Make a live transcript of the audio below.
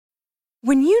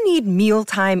When you need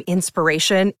mealtime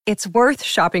inspiration, it's worth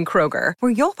shopping Kroger,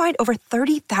 where you'll find over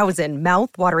 30,000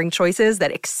 mouth-watering choices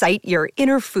that excite your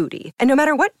inner foodie. And no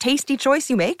matter what tasty choice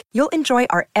you make, you'll enjoy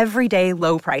our everyday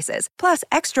low prices, plus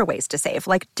extra ways to save,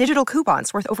 like digital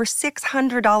coupons worth over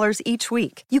 $600 each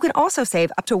week. You can also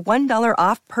save up to $1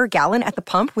 off per gallon at the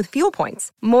pump with fuel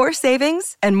points. More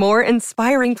savings and more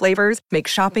inspiring flavors make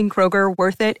shopping Kroger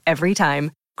worth it every time.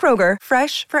 Kroger,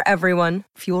 fresh for everyone.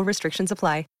 Fuel restrictions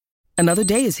apply. Another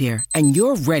day is here, and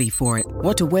you're ready for it.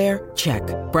 What to wear? Check.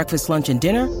 Breakfast, lunch, and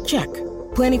dinner? Check.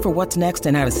 Planning for what's next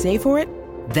and how to save for it?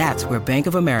 That's where Bank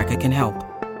of America can help.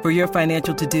 For your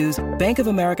financial to-dos, Bank of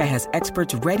America has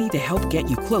experts ready to help get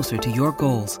you closer to your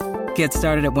goals. Get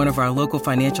started at one of our local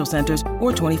financial centers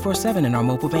or 24/7 in our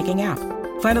mobile banking app.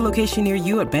 Find a location near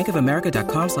you at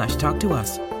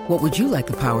bankofamerica.com/talktous. What would you like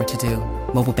the power to do?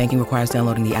 Mobile banking requires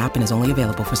downloading the app and is only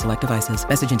available for select devices.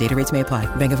 Message and data rates may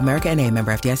apply. Bank of America N.A.,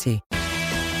 member FDIC.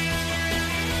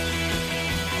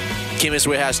 Chemist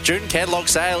Warehouse June catalogue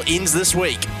sale ends this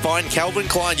week. Find Calvin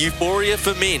Klein Euphoria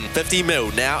for Men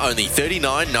 50ml, now only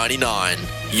 $39.99.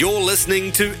 You're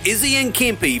listening to Izzy and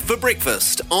Kempy for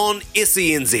breakfast on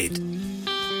SENZ.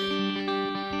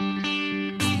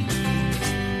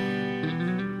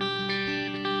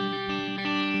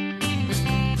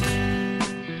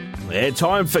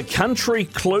 Time for Country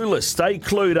Clueless. Stay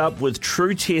clued up with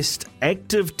True Test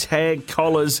active tag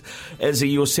collars as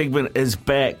your segment is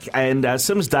back. And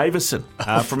Sims Davison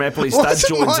from Appley Stud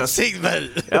joins us.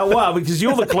 Segment? Well, because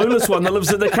you're the clueless one that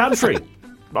lives in the country.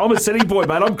 I'm a city boy,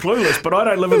 mate. I'm clueless, but I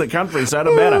don't live in the country, so it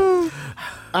don't matter.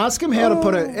 Ask him how to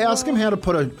put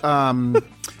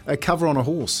a cover on a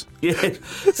horse. Yeah,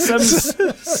 Sims,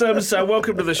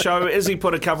 welcome to the show. Izzy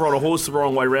put a cover on a horse the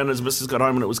wrong way round. His missus got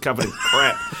home and it was covered in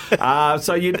crap.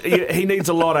 So he needs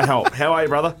a lot of help. How are you,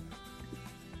 brother?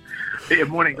 Yeah,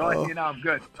 morning, guys. Oh. I'm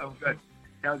good.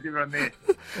 How's everyone there?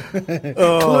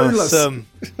 Clueless.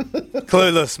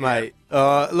 Clueless, mate.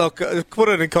 Look, put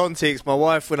it in context. My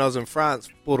wife, when I was in France,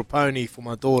 bought a pony for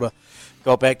my daughter.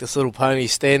 Got back this little pony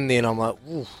stand there, and I'm like,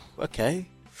 ooh, okay.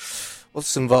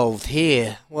 What's involved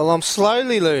here? Well, I'm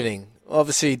slowly learning.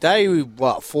 Obviously, day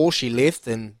 4 she left,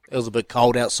 and it was a bit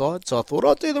cold outside, so I thought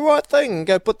I'd do the right thing and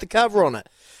go put the cover on it.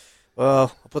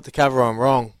 Well, I put the cover on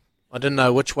wrong. I didn't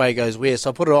know which way goes where,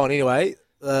 so I put it on anyway.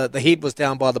 The head was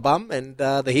down by the bum, and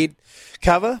the head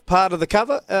cover, part of the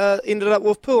cover, ended up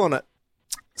with poo on it.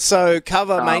 So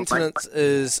cover maintenance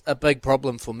is a big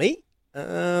problem for me.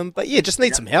 But yeah, just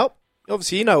need some help.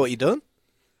 Obviously, you know what you're doing.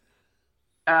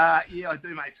 Yeah, I do,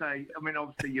 mate. So,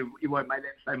 obviously, you won't make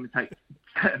that same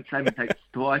mistake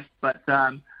twice. But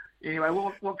anyway,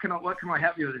 what can I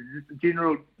help you with? Is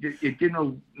this your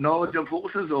general knowledge of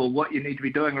horses, or what you need to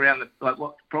be doing around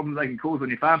what problems they can cause on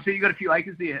your farm? So you've got a few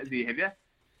acres there, have you?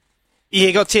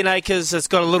 Yeah, got 10 acres. It's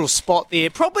got a little spot there.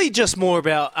 Probably just more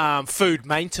about food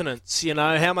maintenance.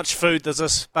 How much food does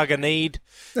this bugger need?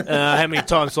 How many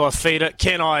times do I feed it?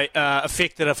 Can I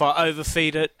affect it if I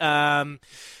overfeed it? When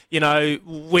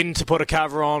to put a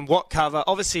cover on, what cover.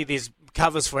 Obviously, there's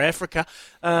covers for Africa.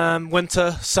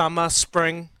 Winter, summer,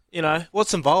 spring.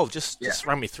 What's involved? Just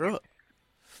run me through it.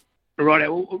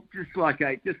 Right. Well, just like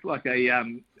a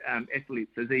athlete,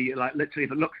 so literally,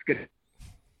 if it looks good.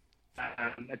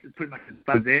 That's pretty much as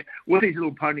far as that. With these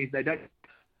little ponies, they don't,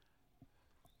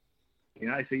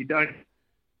 so you don't.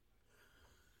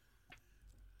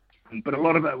 But a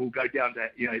lot of it will go down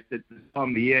to, the time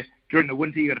of the year. During the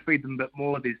winter, you got to feed them a bit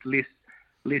more. There's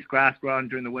less grass growing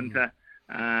during the winter,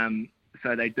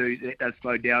 so that does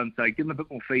slow down. So give them a bit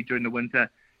more feed during the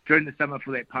winter. During the summer, for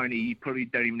that pony, you probably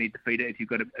don't even need to feed it if you've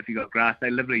got grass.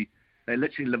 They literally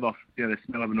live off the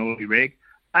smell of an oily rag.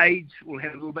 Age will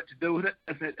have a little bit to do with it.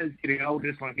 If it is getting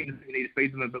older, just like anything, you need to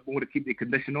feed them a bit more to keep their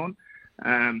condition on.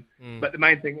 But the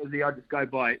main thing is I just go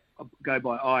by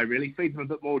eye, really. Feed them a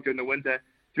bit more during the winter.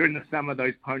 During the summer,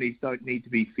 those ponies don't need to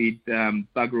be fed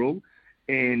bugger all,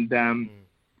 and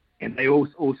they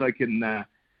also can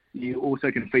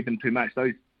feed them too much.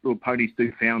 Those little ponies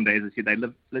do founder, as I said. They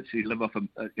literally live off a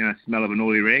smell of an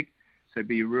oily rag. So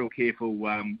be real careful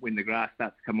when the grass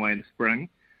starts to come away in the spring.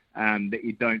 That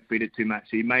you don't feed it too much.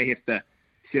 So you may have to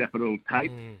set up a little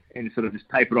tape and sort of just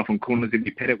tape it off on corners of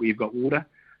your paddock where you've got water.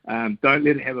 Don't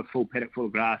let it have a full paddock full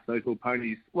of grass. Those little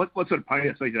ponies, what sort of pony,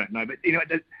 I suppose you don't know, but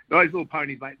those little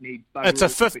ponies might need... It's a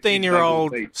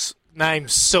 15-year-old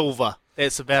named Silver.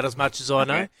 That's about as much as I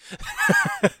know.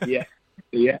 Yeah.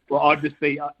 Well, I'd just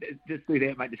do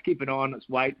that, mate. Just keep an eye on its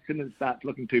weight. As soon as it starts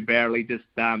looking too barrely, just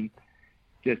cut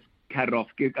it off,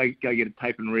 go get a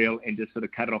tape and reel and just sort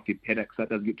of cut it off your paddock so it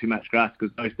doesn't get too much grass,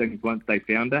 because those things, once they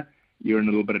founder, you're in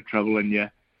a little bit of trouble and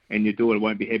and your daughter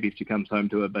won't be happy if she comes home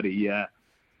to a bloody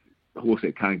horse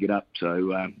that can't get up.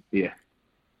 So, yeah.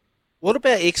 What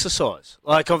about exercise?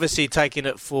 Like, obviously taking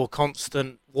it for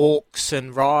constant walks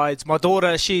and rides. My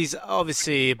daughter, she's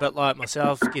obviously a bit like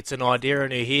myself, gets an idea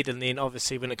in her head, and then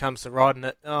obviously when it comes to riding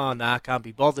it, can't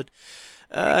be bothered.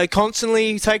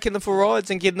 Constantly taking them for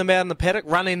rides and getting them out in the paddock,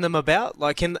 running them about.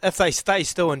 Like, if they stay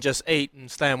still and just eat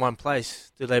and stay in one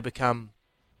place, do they become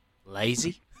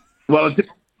lazy? Well,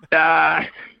 yeah,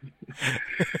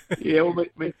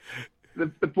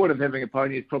 the point of having a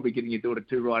pony is probably getting your daughter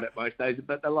to ride it most days,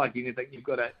 but they're like anything. They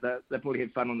probably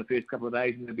have fun on the first couple of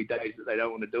days, and there'll be days that they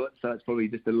don't want to do it. So it's probably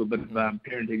just a little bit of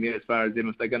parenting there as far as them.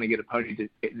 If they're going to get a pony, to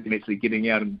them actually getting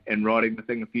out and riding the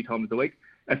thing a few times a week.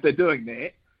 If they're doing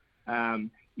that,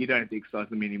 you don't have to exercise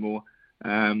them anymore.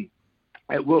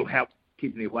 It will help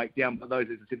keeping their weight down, but those,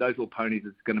 as I said, those little ponies,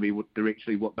 it's going to be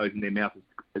directly what goes in their mouth,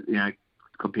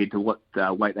 compared to what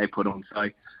weight they put on. So.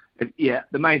 The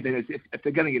main thing is if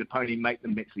they're going to get a pony, make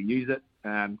them actually use it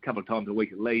a couple of times a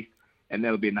week at least, and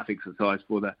that'll be enough exercise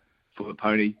for the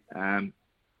pony.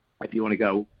 If you want to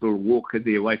go for a walk with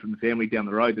you away from the family down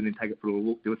the road, and then take it for a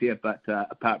walk with you. But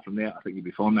apart from that, I think you'll be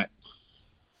fine, mate.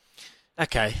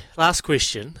 Okay, last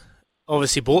question.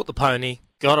 Obviously bought the pony,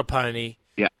 got a pony.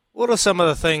 Yeah. What are some of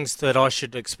the things that I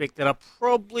should expect that I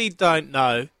probably don't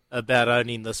know about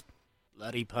owning this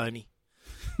bloody pony?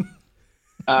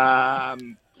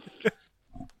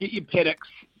 Get your paddocks.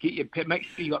 Make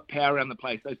sure you got power around the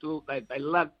place. They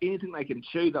love anything they can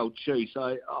chew. They'll chew.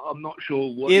 So I'm not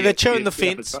sure what. Yeah, they're chewing the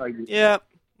fence. Yeah,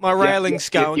 my railing's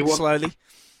going slowly.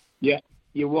 Yeah,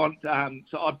 you want.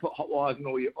 So I'd put hot wires on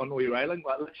all your railing.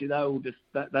 Like literally,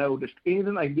 they'll just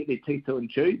anything they can get their teeth to and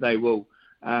chew, they will.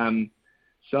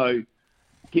 So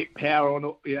get power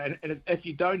on it. And if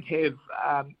you don't have,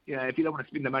 if you don't want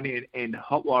to spend the money and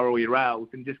hot wire all your rails,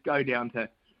 then just go down to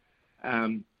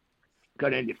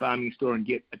your farming store and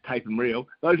get a tape and reel.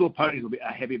 Those little ponies will be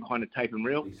happy behind a tape and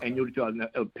reel, and you'll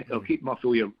it'll keep them off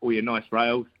all your nice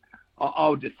rails.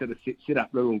 I'll just sort of set up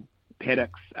little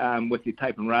paddocks with your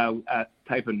tape and rail,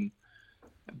 tape and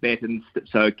battens,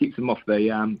 so it keeps them off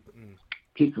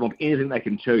keeps them off anything they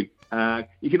can chew.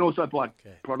 You can also buy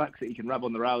products that you can rub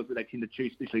on the rails that they tend to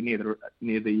chew, especially near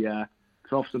the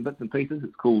troughs and bits and pieces.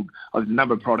 It's called. There's a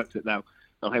number of products that they'll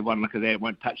have one look at that. It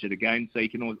won't touch it again, so you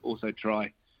can also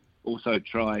try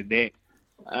that.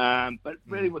 But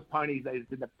really with ponies, they're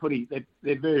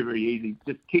very, very easy.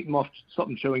 Just keep them off, stop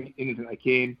them chewing anything they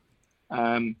can.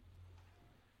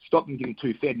 Stop them getting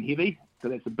too fat and heavy. So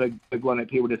that's a big one that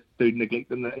people just do neglect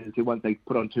them. Once they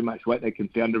put on too much weight, they can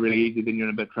founder really easy, then you're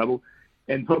in a bit of trouble.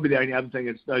 And probably the only other thing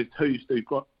is those twos do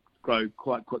grow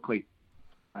quite quickly.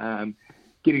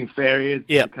 Getting farriers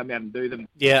to come out and do them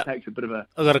takes a bit of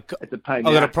it's a pain.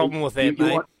 I've got a problem with that,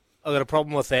 mate. I've got a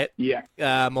problem with that. Yeah.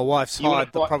 My wife's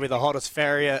hired probably the hottest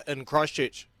farrier in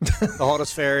Christchurch. The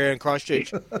hottest farrier in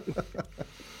Christchurch.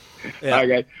 Yeah,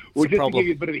 okay. Well, just to give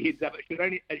you a bit of a heads up,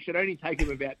 it should only take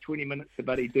him about 20 minutes to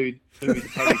buddy do the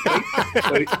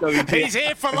pony. So he's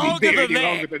here for longer than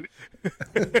that.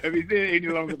 If he's there any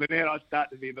longer than that, I'd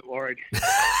start to be a bit worried.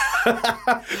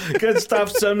 Good stuff,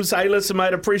 Sims. Hey, listen,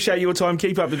 mate, appreciate your time.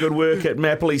 Keep up the good work at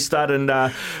Mapley Stud, and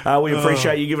we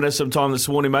appreciate you giving us some time this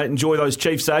morning, mate. Enjoy those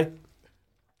Chiefs, eh?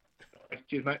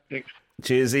 Cheers, mate. Thanks.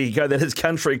 Cheers, there you go. That is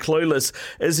Country Clueless.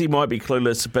 Izzy might be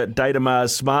clueless, but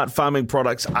Datamar's smart farming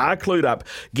products are clued up.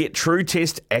 Get True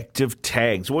Test active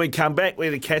tags. When we come back,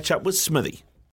 we're going to catch up with Smithy.